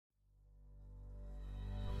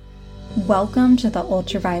Welcome to the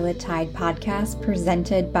Ultraviolet Tide podcast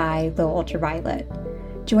presented by The Ultraviolet.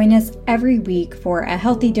 Join us every week for a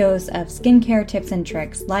healthy dose of skincare tips and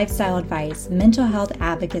tricks, lifestyle advice, mental health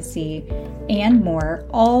advocacy, and more,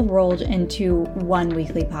 all rolled into one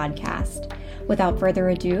weekly podcast. Without further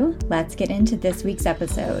ado, let's get into this week's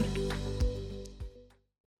episode.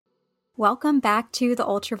 Welcome back to the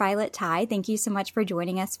Ultraviolet Tide. Thank you so much for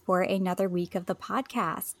joining us for another week of the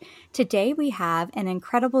podcast. Today we have an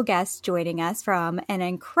incredible guest joining us from an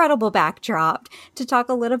incredible backdrop to talk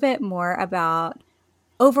a little bit more about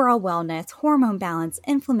overall wellness, hormone balance,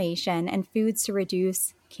 inflammation, and foods to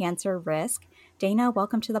reduce cancer risk. Dana,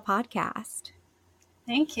 welcome to the podcast.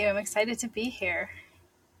 Thank you. I'm excited to be here.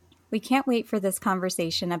 We can't wait for this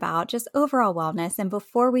conversation about just overall wellness. And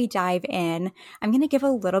before we dive in, I'm going to give a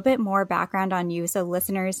little bit more background on you so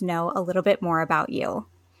listeners know a little bit more about you.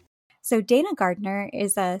 So Dana Gardner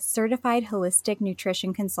is a certified holistic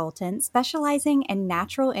nutrition consultant specializing in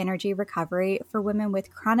natural energy recovery for women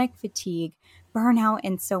with chronic fatigue, burnout,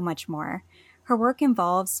 and so much more. Her work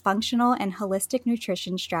involves functional and holistic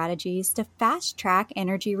nutrition strategies to fast-track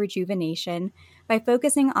energy rejuvenation by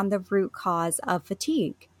focusing on the root cause of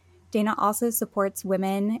fatigue. Dana also supports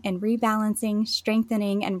women in rebalancing,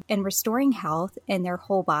 strengthening, and restoring health in their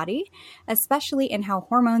whole body, especially in how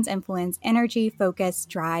hormones influence energy, focus,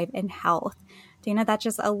 drive, and health. Dana, that's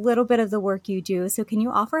just a little bit of the work you do. So can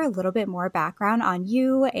you offer a little bit more background on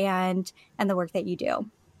you and the work that you do?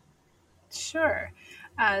 Sure.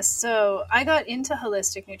 So I got into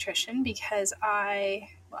holistic nutrition because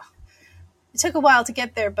it took a while to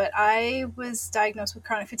get there, but I was diagnosed with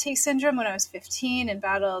chronic fatigue syndrome when I was 15 and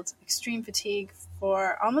battled extreme fatigue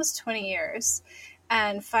for almost 20 years.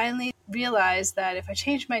 And finally realized that if I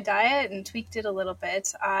changed my diet and tweaked it a little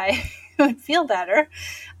bit, I would feel better.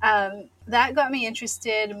 That got me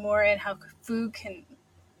interested more in how food can,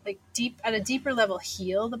 at a deeper level,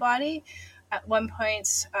 heal the body. At one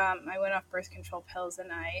point, I went off birth control pills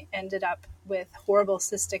and I ended up with horrible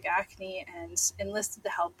cystic acne and enlisted the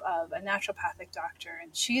help of a naturopathic doctor.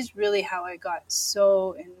 And she's really how I got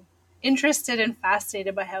so interested and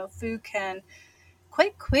fascinated by how food can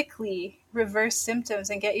quite quickly reverse symptoms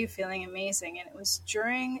and get you feeling amazing. And it was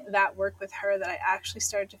during that work with her that I actually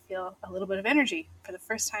started to feel a little bit of energy for the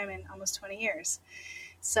first time in almost 20 years.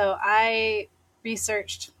 So I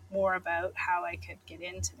researched more about how I could get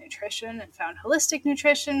into nutrition and found holistic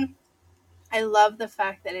nutrition. I love the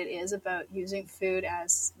fact that it is about using food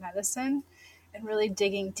as medicine and really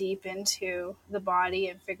digging deep into the body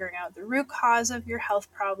and figuring out the root cause of your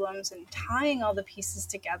health problems and tying all the pieces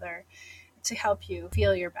together to help you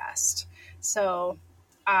feel your best. So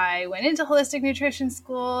I went into holistic nutrition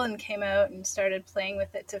school and came out and started playing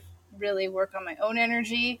with it to really work on my own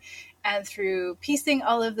energy. And through piecing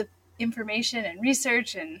all of the information and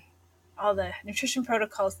research and all the nutrition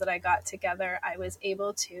protocols that I got together, I was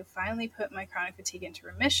able to finally put my chronic fatigue into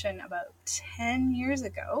remission about 10 years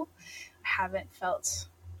ago. I haven't felt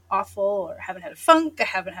awful or haven't had a funk. I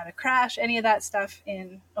haven't had a crash, any of that stuff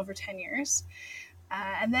in over 10 years.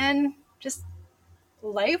 And then just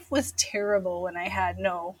life was terrible when I had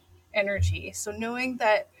no energy. So knowing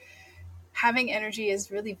that having energy is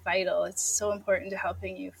really vital. It's so important to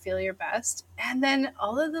helping you feel your best. And then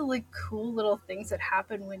all of the cool little things that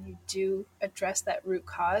happen when you do address that root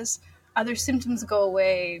cause, other symptoms go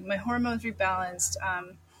away. My hormones rebalanced.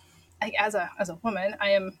 As a woman,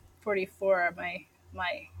 I am 44.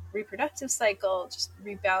 My reproductive cycle just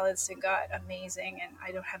rebalanced and got amazing. And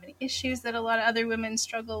I don't have any issues that a lot of other women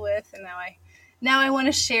struggle with. And now I want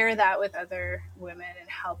to share that with other women and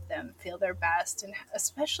help them feel their best. And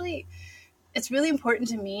especially, it's really important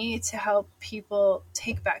to me to help people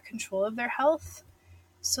take back control of their health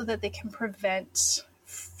so that they can prevent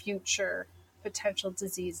future potential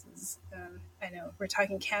diseases. I know we're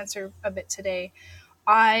talking cancer a bit today.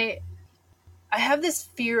 I have this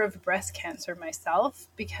fear of breast cancer myself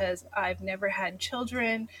because I've never had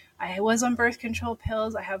children. I was on birth control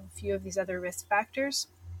pills. I have a few of these other risk factors.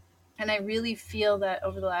 And I really feel that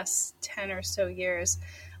over the last 10 or so years,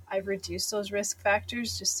 I've reduced those risk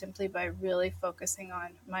factors just simply by really focusing on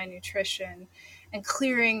my nutrition and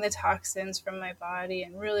clearing the toxins from my body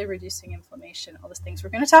and really reducing inflammation, all the things we're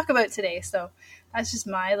going to talk about today. So that's just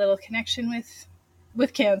my little connection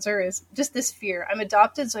with cancer, is just this fear. I'm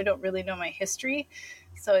adopted, so I don't really know my history.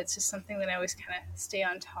 So it's just something that I always kind of stay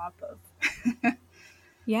on top of.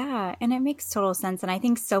 Yeah, and it makes total sense. And I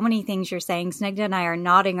think so many things you're saying, Snigdha and I are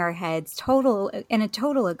nodding our heads in a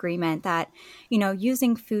total agreement that,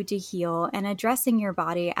 using food to heal and addressing your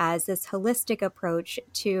body as this holistic approach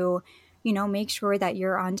to make sure that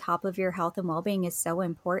you're on top of your health and well-being is so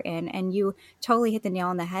important. And you totally hit the nail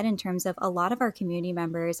on the head in terms of a lot of our community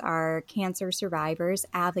members are cancer survivors,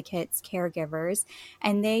 advocates, caregivers,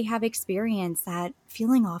 and they have experienced that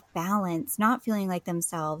feeling off balance, not feeling like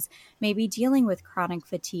themselves, maybe dealing with chronic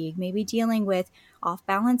fatigue, maybe dealing with off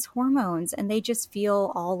balance hormones, and they just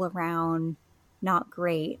feel all around not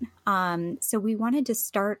great. So we wanted to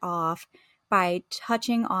start off by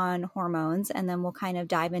touching on hormones, and then we'll kind of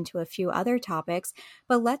dive into a few other topics.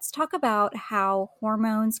 But let's talk about how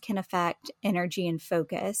hormones can affect energy and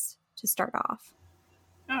focus to start off.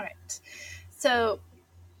 All right. So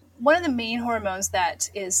one of the main hormones that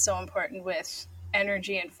is so important with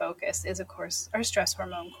energy and focus is, of course, our stress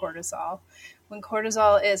hormone, cortisol. When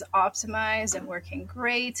cortisol is optimized and working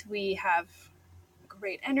great, we have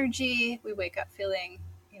great energy. We wake up feeling,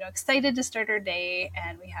 excited to start our day,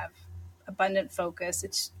 and we have abundant focus.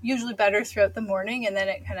 It's usually better throughout the morning, and then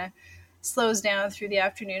it kind of slows down through the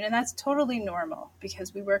afternoon, and that's totally normal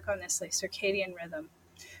because we work on this like circadian rhythm.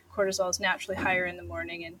 Cortisol is naturally higher in the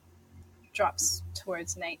morning and drops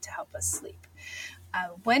towards night to help us sleep.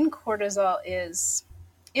 When cortisol is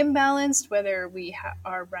imbalanced, whether we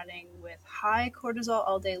are running with high cortisol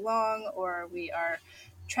all day long, or we are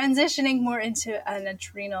transitioning more into an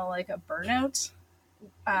adrenal, like a burnout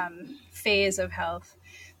phase of health,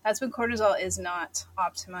 that's when cortisol is not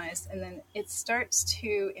optimized. And then it starts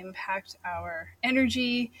to impact our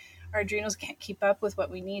energy. Our adrenals can't keep up with what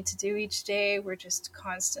we need to do each day. We're just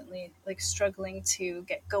constantly like struggling to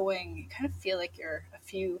get going. You kind of feel like you're a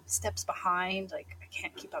few steps behind. Like, I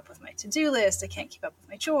can't keep up with my to-do list. I can't keep up with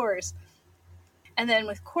my chores. And then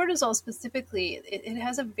with cortisol specifically, it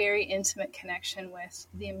has a very intimate connection with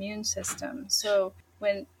the immune system. So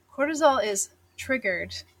when cortisol is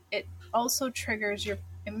triggered, it also triggers your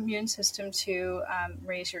immune system to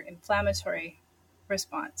raise your inflammatory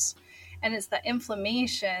response. And it's that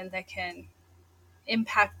inflammation that can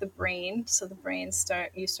impact the brain. So the brain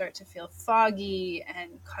you start to feel foggy,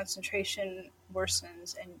 and concentration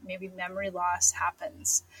worsens, and maybe memory loss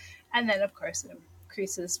happens. And then, of course, it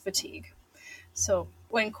increases fatigue. So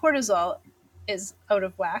when cortisol is out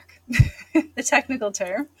of whack, the technical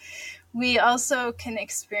term, we also can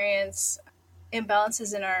experience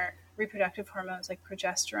imbalances in our reproductive hormones like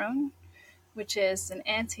progesterone, which is an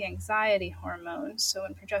anti-anxiety hormone. So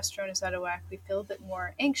when progesterone is out of whack, we feel a bit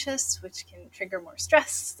more anxious, which can trigger more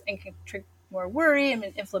stress and can trigger more worry and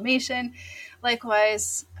inflammation.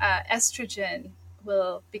 Likewise, estrogen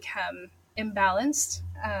will become imbalanced,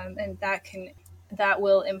 and that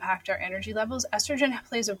will impact our energy levels. Estrogen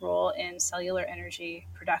plays a role in cellular energy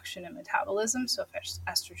production and metabolism. So if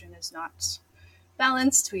estrogen is not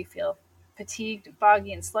balanced, we feel fatigued,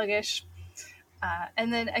 foggy, and sluggish.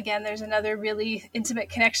 And then again, there's another really intimate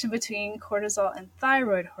connection between cortisol and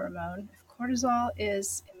thyroid hormone. If cortisol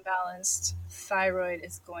is imbalanced, thyroid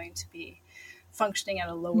is going to be functioning at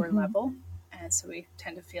a lower level. And so we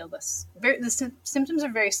tend to feel this. The symptoms are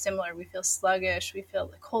very similar. We feel sluggish. We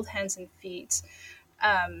feel cold hands and feet.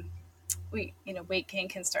 Weight gain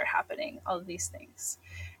can start happening. All of these things.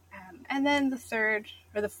 And then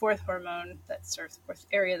the fourth hormone, fourth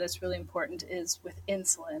area that's really important is with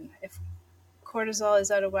insulin. If cortisol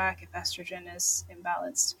is out of whack, if estrogen is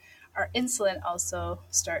imbalanced, our insulin also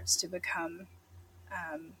starts to become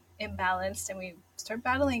imbalanced, and we start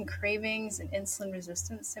battling cravings and insulin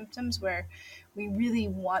resistance symptoms where we really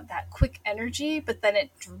want that quick energy, but then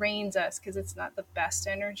it drains us because it's not the best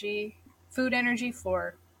food energy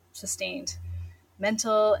for sustained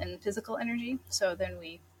mental and physical energy. So then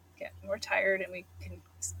we get more tired, and we can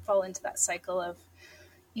fall into that cycle of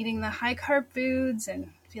eating the high carb foods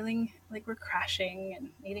and feeling like we're crashing,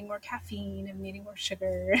 and needing more caffeine and needing more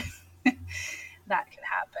sugar. That can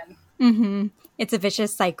happen. Mm-hmm. It's a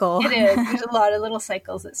vicious cycle. It is. There's a lot of little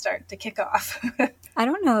cycles that start to kick off. I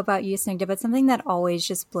don't know about you, Snigdha, but something that always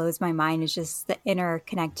just blows my mind is just the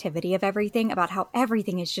interconnectivity of everything, about how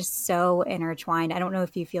everything is just so intertwined. I don't know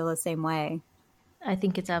if you feel the same way. I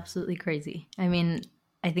think it's absolutely crazy. I mean,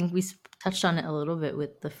 I think we touched on it a little bit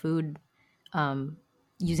with the food,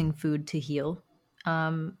 using food to heal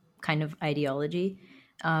kind of ideology.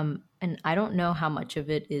 And I don't know how much of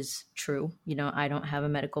it is true. I don't have a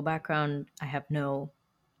medical background. I have no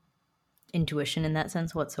intuition in that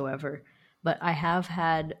sense whatsoever. But I have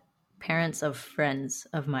had parents of friends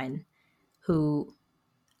of mine who,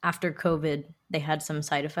 after COVID, they had some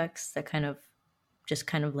side effects that kind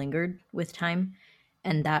of lingered with time.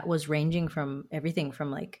 And that was ranging from everything from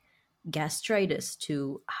like gastritis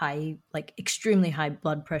to extremely high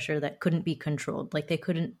blood pressure that couldn't be controlled. Like they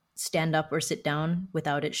couldn't stand up or sit down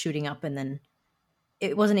without it shooting up, and then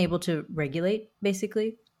it wasn't able to regulate,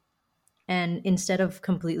 basically. And instead of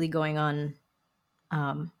completely going on,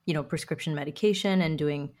 prescription medication and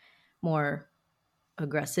doing more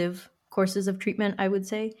aggressive courses of treatment, I would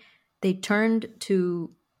say, they turned to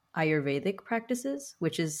Ayurvedic practices,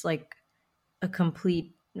 which is like a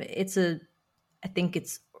complete, I think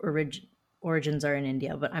its origins are in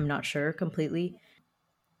India, but I'm not sure completely.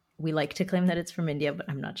 We like to claim that it's from India, but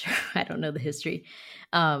I'm not sure. I don't know the history.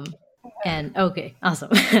 Um, and okay, awesome.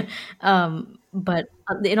 But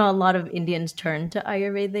a lot of Indians turn to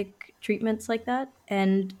Ayurvedic treatments like that,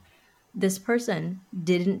 and this person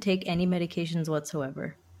didn't take any medications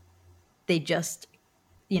whatsoever. They just,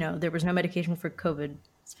 there was no medication for COVID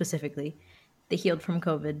specifically. They healed from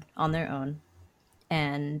COVID on their own,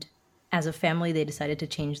 and as a family, they decided to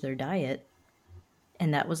change their diet,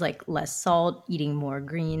 and that was like less salt, eating more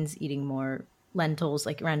greens, eating more lentils,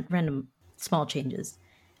 like random small changes.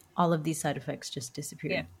 All of these side effects just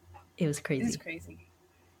disappeared. Yeah. It was crazy. It's crazy.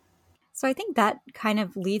 So I think that kind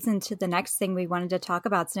of leads into the next thing we wanted to talk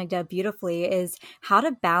about, Snigdha, beautifully, is how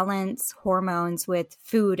to balance hormones with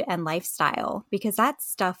food and lifestyle, because that's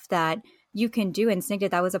stuff that you can do. And Snigdha,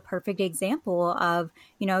 that was a perfect example of,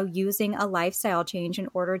 using a lifestyle change in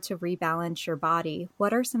order to rebalance your body.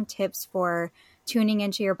 What are some tips for tuning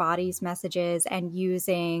into your body's messages and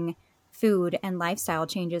using food and lifestyle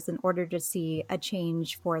changes in order to see a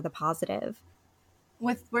change for the positive?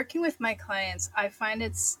 With working with my clients, I find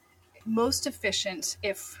it's most efficient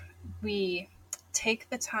if we take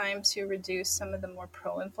the time to reduce some of the more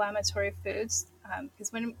pro-inflammatory foods,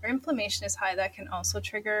 because when our inflammation is high, that can also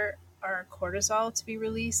trigger our cortisol to be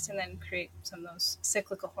released and then create some of those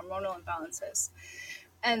cyclical hormonal imbalances.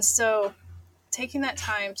 And so taking that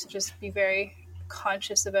time to just be very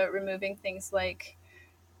conscious about removing things like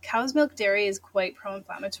cow's milk dairy is quite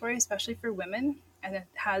pro-inflammatory, especially for women, and it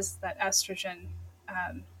has that estrogen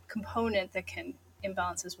component that can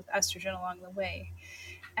imbalances with estrogen along the way.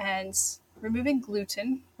 And removing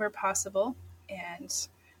gluten where possible, and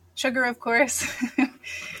sugar, of course.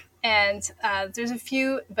 And there's a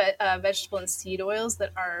few vegetable and seed oils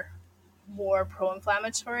that are more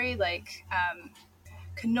pro-inflammatory, like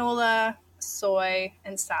canola, soy,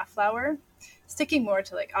 and safflower. Sticking more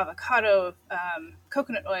to like avocado,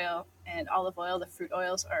 coconut oil, and olive oil, the fruit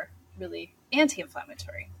oils are really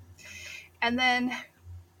anti-inflammatory. And then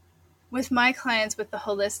with my clients, with the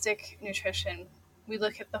holistic nutrition, we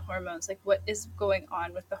look at the hormones, like what is going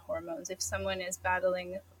on with the hormones. If someone is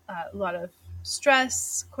battling a lot of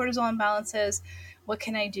stress, cortisol imbalances, what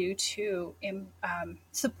can I do to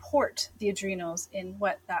support the adrenals in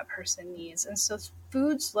what that person needs? And so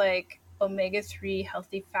foods like omega-3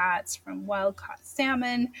 healthy fats from wild-caught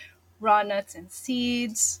salmon, raw nuts and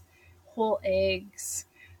seeds, whole eggs,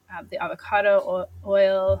 the avocado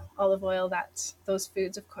oil, olive oil, those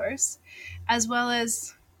foods, of course, as well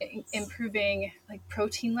as improving like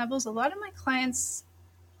protein levels. A lot of my clients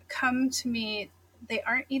come to me, they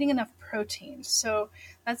aren't eating enough protein. So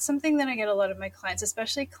that's something that I get a lot of my clients,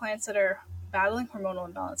 especially clients that are battling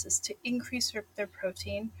hormonal imbalances, to increase their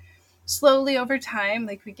protein slowly over time.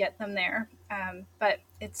 Like we get them there. But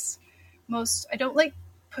I don't like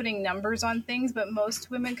putting numbers on things, but most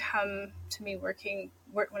women come to me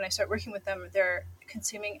when I start working with them, they're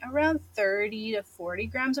consuming around 30 to 40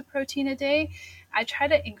 grams of protein a day. I try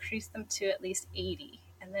to increase them to at least 80.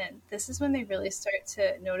 And then this is when they really start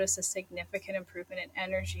to notice a significant improvement in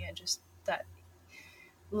energy and just that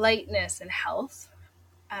lightness and health.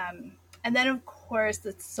 And then, of course,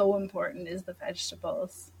 that's so important is the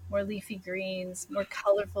vegetables, more leafy greens, more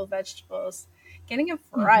colorful vegetables, getting a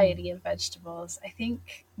variety of vegetables. I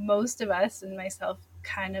think most of us, and myself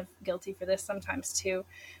kind of guilty for this sometimes too,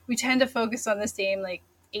 we tend to focus on the same like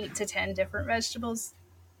 8 to 10 different vegetables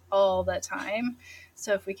all the time.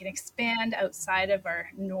 So if we can expand outside of our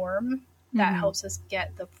norm, that helps us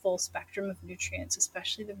get the full spectrum of nutrients,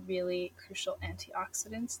 especially the really crucial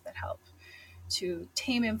antioxidants that help to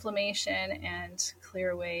tame inflammation and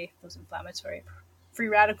clear away those inflammatory free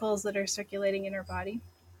radicals that are circulating in our body.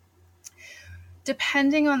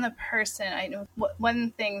 Depending on the person, I know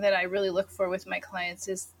one thing that I really look for with my clients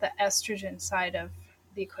is the estrogen side of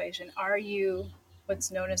the equation. Are you what's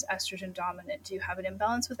known as estrogen dominant? Do you have an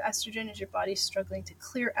imbalance with estrogen? Is your body struggling to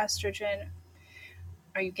clear estrogen?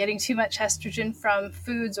 Are you getting too much estrogen from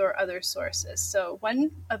foods or other sources? So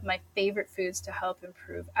one of my favorite foods to help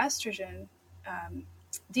improve estrogen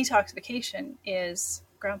detoxification is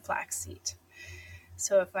ground flaxseed.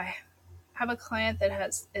 So if I have a client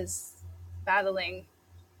that is battling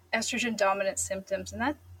estrogen dominant symptoms, and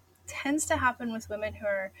that tends to happen with women who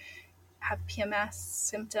have PMS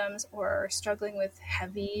symptoms or are struggling with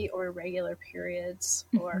heavy or irregular periods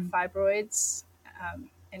or fibroids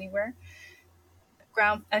anywhere.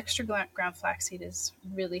 ground flaxseed is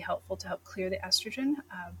really helpful to help clear the estrogen.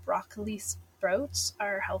 Broccoli sprouts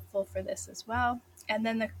are helpful for this as well. And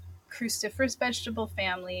then the cruciferous vegetable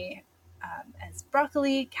family, as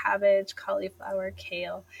broccoli, cabbage, cauliflower,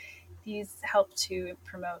 kale, these help to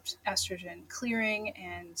promote estrogen clearing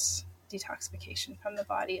and detoxification from the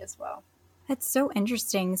body as well. That's so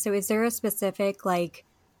interesting. So is there a specific like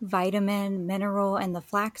vitamin, mineral in the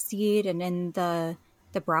flaxseed and in the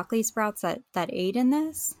broccoli sprouts that aid in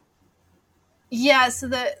this? Yeah, so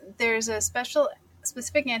there's a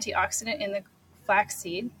specific antioxidant in the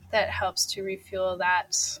flaxseed that helps to refuel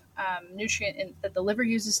that nutrient that the liver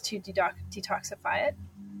uses to detoxify it,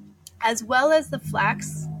 as well as the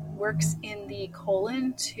flax works in the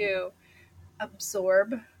colon to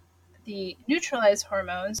absorb the neutralized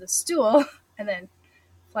hormones, the stool, and then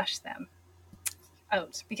flush them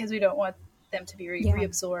out because we don't want them to be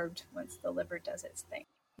reabsorbed once the liver does its thing.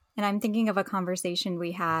 And I'm thinking of a conversation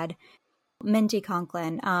we had, Minty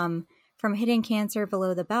Conklin, from Hidden Cancer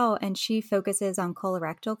Below the Belt, and she focuses on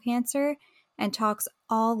colorectal cancer and talks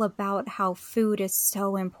all about how food is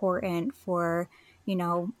so important for,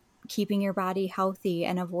 keeping your body healthy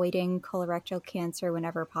and avoiding colorectal cancer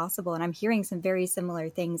whenever possible. And I'm hearing some very similar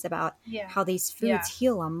things about how these foods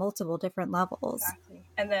heal on multiple different levels. Exactly.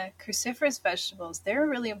 And the cruciferous vegetables, they're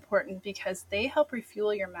really important because they help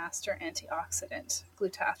refuel your master antioxidant,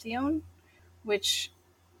 glutathione, which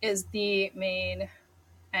is the main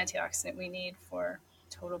antioxidant we need for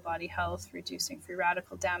total body health, reducing free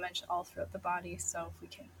radical damage all throughout the body. So if we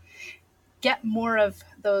can get more of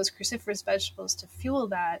those cruciferous vegetables to fuel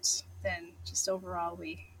that, then just overall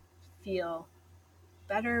we feel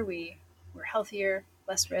better, we're healthier,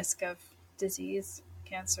 less risk of disease,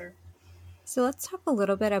 cancer. So let's talk a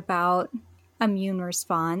little bit about immune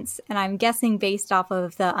response. And I'm guessing based off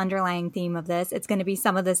of the underlying theme of this, it's going to be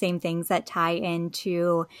some of the same things that tie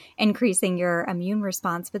into increasing your immune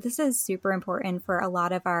response. But this is super important for a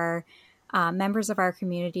lot of our members of our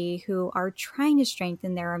community who are trying to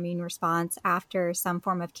strengthen their immune response after some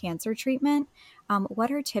form of cancer treatment.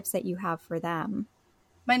 What are tips that you have for them?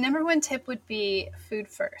 My number one tip would be food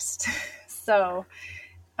first. So,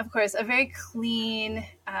 of course, a very clean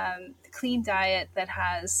diet that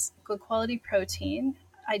has good quality protein,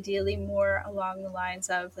 ideally more along the lines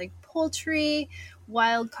of like poultry,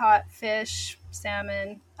 wild caught fish,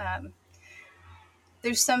 salmon.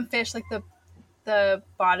 There's some fish like the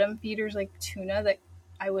bottom feeders like tuna that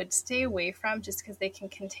I would stay away from just because they can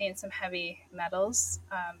contain some heavy metals.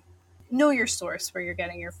 Know your source where you're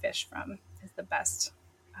getting your fish from is the best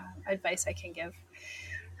advice I can give.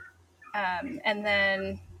 And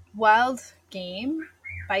then wild game,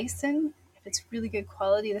 bison, if it's really good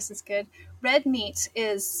quality, this is good. Red meat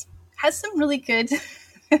has some really good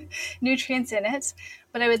nutrients in it,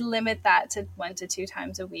 but I would limit that to 1 to 2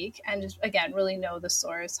 times a week, and just again really know the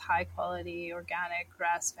source, high quality, organic,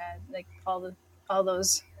 grass fed, like all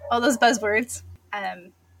those buzzwords.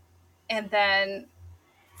 And then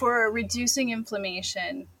for reducing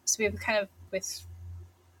inflammation, so we have kind of with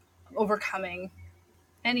overcoming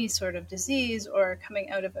any sort of disease or coming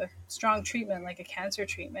out of a strong treatment like a cancer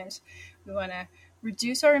treatment, we want to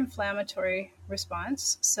reduce our inflammatory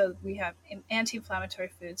response. So we have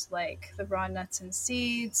anti-inflammatory foods like the raw nuts and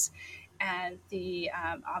seeds and the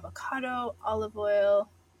avocado, olive oil,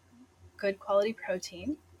 good quality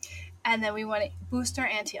protein. And then we want to boost our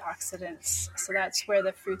antioxidants. So that's where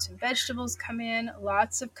the fruits and vegetables come in.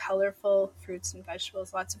 Lots of colorful fruits and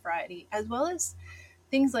vegetables, lots of variety, as well as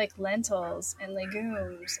things like lentils and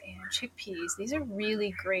legumes and chickpeas. These are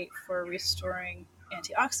really great for restoring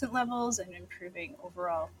antioxidant levels and improving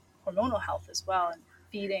overall hormonal health as well, and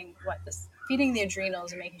feeding the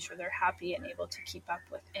adrenals and making sure they're happy and able to keep up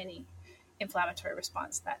with any inflammatory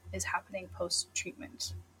response that is happening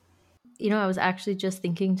post-treatment. I was actually just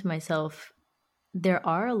thinking to myself, there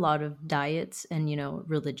are a lot of diets and,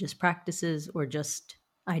 religious practices or just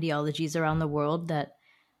ideologies around the world that,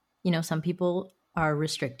 some people are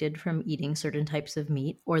restricted from eating certain types of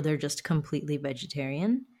meat, or they're just completely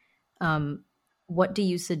vegetarian. What do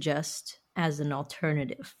you suggest as an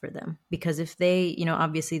alternative for them? Because if they,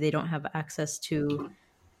 obviously they don't have access to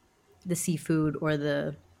the seafood or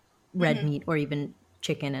the red meat or even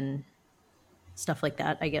chicken and stuff like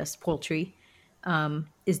that, I guess, poultry.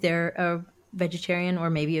 Is there a vegetarian or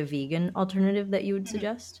maybe a vegan alternative that you would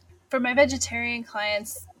suggest? For my vegetarian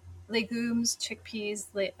clients, legumes, chickpeas,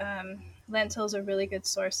 lentils are really good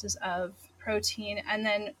sources of protein. And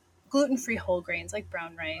then gluten-free whole grains like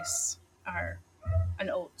brown rice and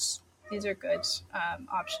oats. These are good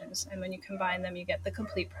options. And when you combine them, you get the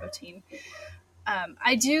complete protein.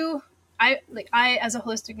 I I as a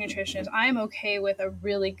holistic nutritionist, I'm okay with a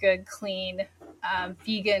really good, clean,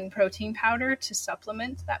 vegan protein powder to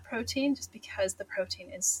supplement that protein, just because the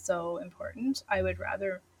protein is so important. I would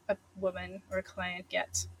rather a woman or a client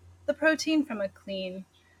get the protein from a clean,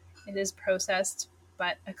 it is processed,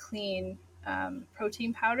 but a clean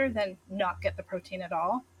protein powder than not get the protein at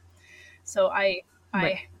all. So I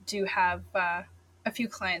do have a few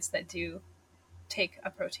clients that do take a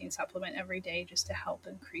protein supplement every day just to help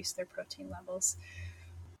increase their protein levels.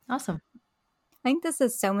 Awesome. I think this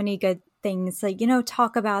is so many good things, like,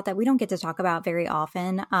 talk about that we don't get to talk about very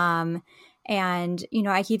often. And,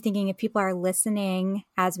 I keep thinking, if people are listening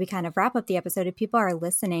as we kind of wrap up the episode, if people are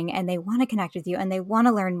listening and they want to connect with you and they want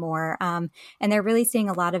to learn more, and they're really seeing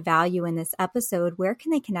a lot of value in this episode, where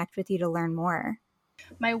can they connect with you to learn more?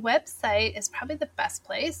 My website is probably the best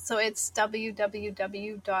place. So it's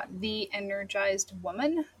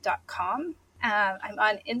www.theenergizedwoman.com. I'm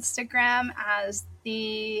on Instagram as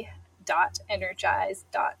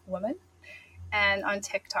the.energized.woman, and on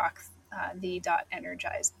TikTok,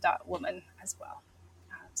 the.energized.woman as well.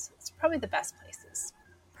 So it's probably the best places.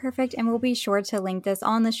 Perfect. And we'll be sure to link this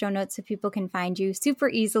on the show notes so people can find you super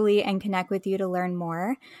easily and connect with you to learn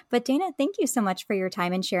more. But Dana, thank you so much for your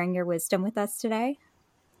time and sharing your wisdom with us today.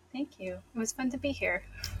 Thank you. It was fun to be here.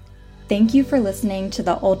 Thank you for listening to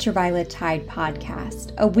the Ultraviolet Tide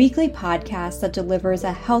podcast, a weekly podcast that delivers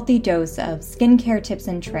a healthy dose of skincare tips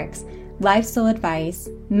and tricks, lifestyle advice,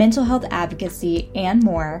 mental health advocacy, and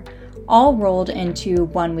more, all rolled into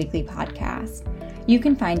one weekly podcast. You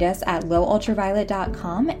can find us at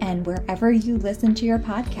lowultraviolet.com and wherever you listen to your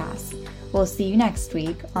podcasts. We'll see you next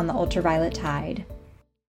week on the Ultraviolet Tide.